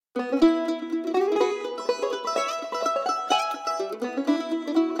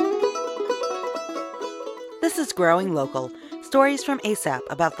Here's Growing Local, stories from ASAP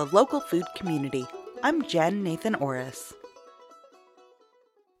about the local food community. I'm Jen Nathan Orris.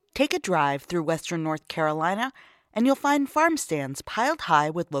 Take a drive through western North Carolina, and you'll find farm stands piled high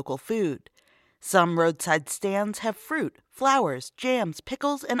with local food. Some roadside stands have fruit, flowers, jams,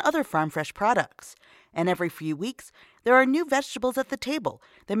 pickles, and other farm-fresh products. And every few weeks, there are new vegetables at the table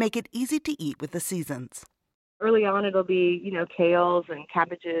that make it easy to eat with the seasons. Early on, it'll be, kales and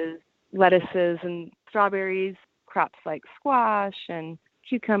cabbages, lettuces and strawberries, crops like squash and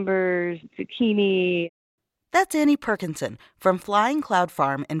cucumbers, zucchini. That's Annie Perkinson from Flying Cloud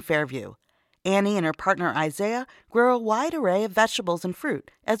Farm in Fairview. Annie and her partner Isaiah grow a wide array of vegetables and fruit,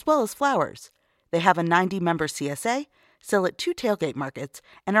 as well as flowers. They have a 90-member CSA, sell at 2 tailgate markets,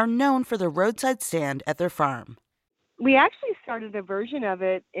 and are known for the roadside stand at their farm. We actually started a version of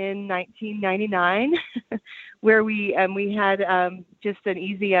it in 1999 where we had just an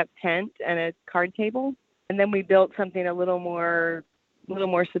easy up tent and a card table. And then we built something a little more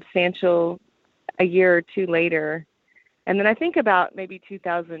substantial a year or two later. And then I think about maybe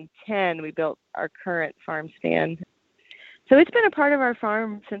 2010, we built our current farm stand. So it's been a part of our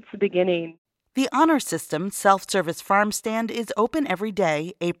farm since the beginning. The Honor System self-service farm stand is open every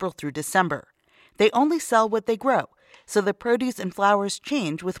day, April through December. They only sell what they grow, so the produce and flowers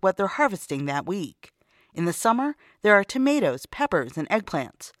change with what they're harvesting that week. In the summer, there are tomatoes, peppers, and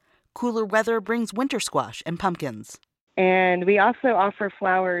eggplants. Cooler weather brings winter squash and pumpkins. And we also offer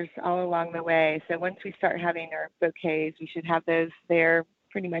flowers all along the way. So once we start having our bouquets, we should have those there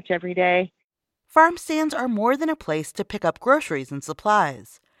pretty much every day. Farm stands are more than a place to pick up groceries and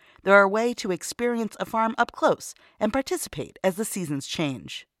supplies. They're a way to experience a farm up close and participate as the seasons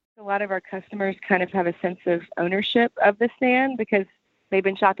change. A lot of our customers kind of have a sense of ownership of the stand because they've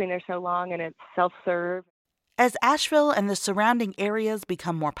been shopping there so long and it's self-serve. As Asheville and the surrounding areas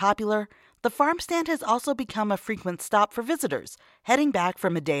become more popular, the farm stand has also become a frequent stop for visitors heading back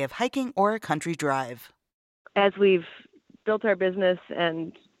from a day of hiking or a country drive. As we've built our business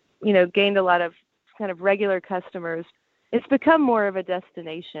and, gained a lot of kind of regular customers, it's become more of a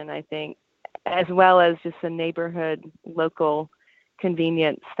destination, I think, as well as just a neighborhood, local,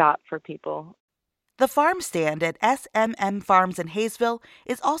 convenient stop for people. The farm stand at SMM Farms in Hayesville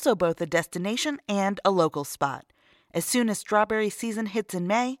is also both a destination and a local spot. As soon as strawberry season hits in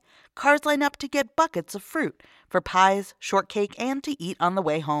May, cars line up to get buckets of fruit for pies, shortcake, and to eat on the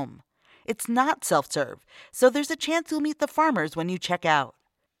way home. It's not self-serve, so there's a chance you'll meet the farmers when you check out.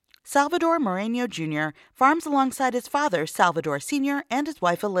 Salvador Moreno Jr. farms alongside his father, Salvador Sr., and his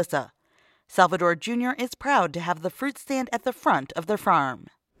wife, Alyssa. Salvador Jr. is proud to have the fruit stand at the front of their farm.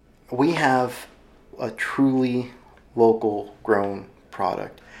 We have a truly local grown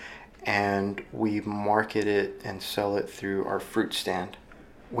product, and we market it and sell it through our fruit stand.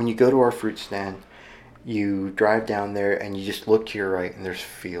 When you go to our fruit stand, you drive down there and you just look to your right and there's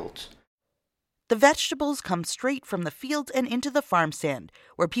fields. The vegetables come straight from the fields and into the farm stand,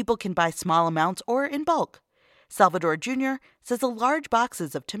 where people can buy small amounts or in bulk. Salvador Jr. says the large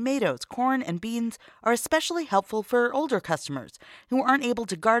boxes of tomatoes, corn, and beans are especially helpful for older customers who aren't able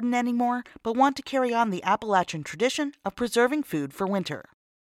to garden anymore but want to carry on the Appalachian tradition of preserving food for winter.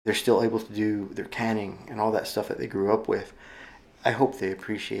 They're still able to do their canning and all that stuff that they grew up with. I hope they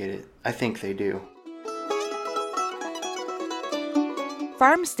appreciate it. I think they do.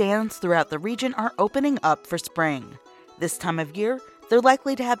 Farm stands throughout the region are opening up for spring. This time of year, they're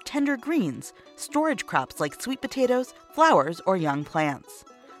likely to have tender greens, storage crops like sweet potatoes, flowers, or young plants.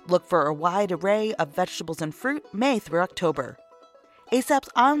 Look for a wide array of vegetables and fruit May through October. ASAP's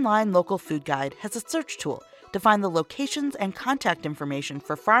online local food guide has a search tool to find the locations and contact information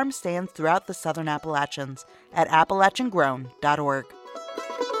for farm stands throughout the Southern Appalachians at AppalachianGrown.org.